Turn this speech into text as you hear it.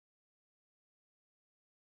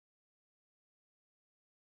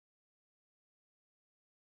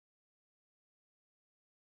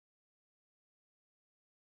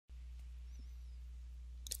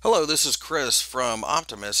Hello, this is Chris from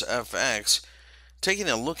Optimus FX, taking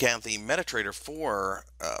a look at the MetaTrader 4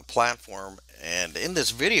 platform. And in this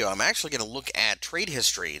video, I'm actually going to look at trade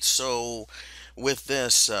history. So with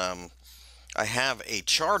this, I have a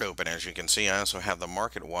chart open, as you can see. I also have the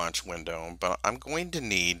Market Watch window, but I'm going to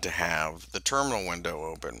need to have the terminal window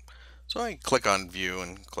open. So I click on View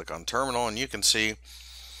and click on Terminal, and you can see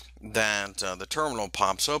that the terminal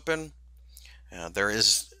pops open. There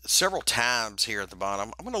is several tabs here at the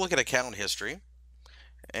bottom. I'm going to look at account history.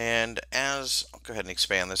 And I'll go ahead and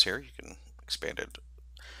expand this here. You can expand it.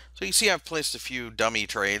 So you see I've placed a few dummy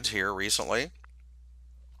trades here recently.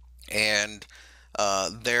 And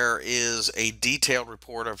there is a detailed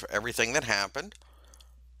report of everything that happened.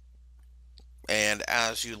 And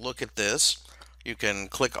as you look at this, you can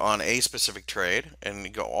click on a specific trade and you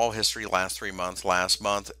go all history, last 3 months, last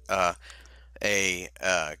month, a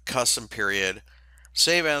custom period,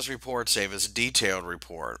 save as report, save as detailed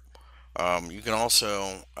report. You can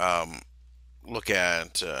also look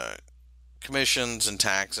at commissions and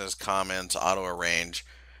taxes, comments, auto arrange,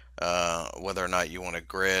 whether or not you want a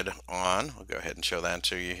grid on. I'll go ahead and show that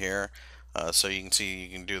to you here. So you can see you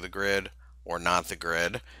can do the grid or not the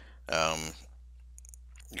grid.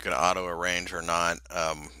 You can auto arrange or not,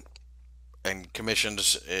 and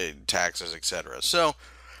commissions, taxes, etc. So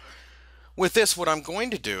with this, what I'm going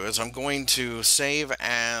to do is I'm going to save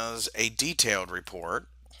as a detailed report.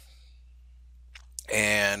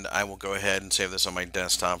 And I will go ahead and save this on my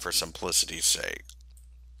desktop for simplicity's sake.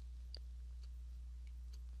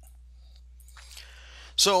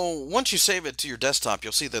 So once you save it to your desktop,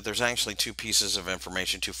 you'll see that there's actually two pieces of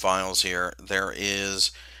information, two files here. There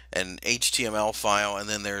is an HTML file, and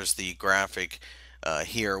then there's the graphic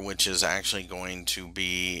here, which is actually going to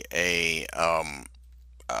be a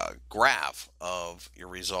graph of your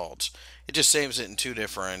results. It just saves it in two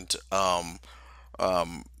different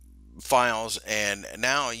files, and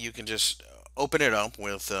now you can just open it up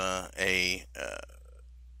with a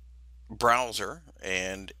browser,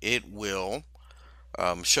 and it will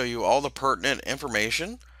show you all the pertinent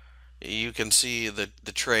information. You can see the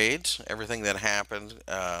trades, everything that happened,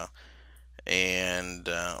 and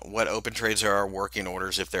what open trades there are, working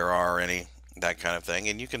orders if there are any, that kind of thing.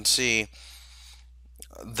 And you can see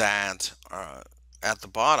that at the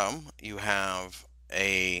bottom you have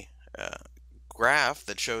a graph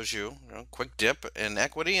that shows you, quick dip in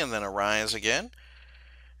equity and then a rise again,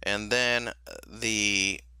 and then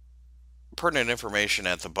the pertinent information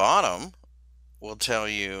at the bottom will tell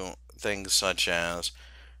you things such as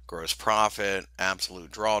gross profit,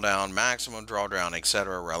 absolute drawdown, maximum drawdown,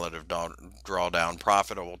 etc., relative drawdown,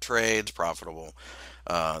 profitable trades, profitable,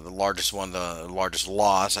 the largest one, the largest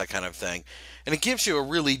loss, that kind of thing. And it gives you a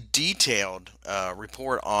really detailed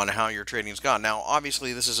report on how your trading's gone. Now,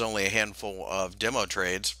 obviously, this is only a handful of demo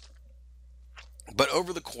trades, but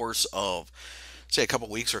over the course of, say, a couple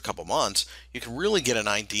weeks or a couple months, you can really get an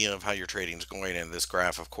idea of how your trading's going, and this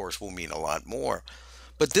graph, of course, will mean a lot more.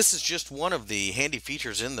 But this is just one of the handy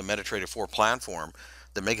features in the MetaTrader 4 platform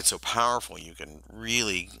that make it so powerful. You can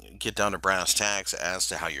really get down to brass tacks as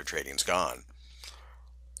to how your trading's gone.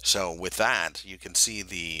 So with that, you can see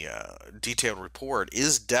the detailed report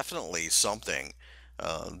is definitely something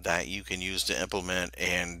that you can use to implement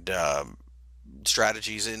and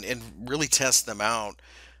strategies and really test them out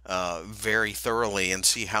very thoroughly and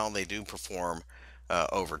see how they do perform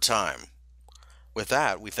over time. With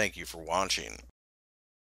that, we thank you for watching.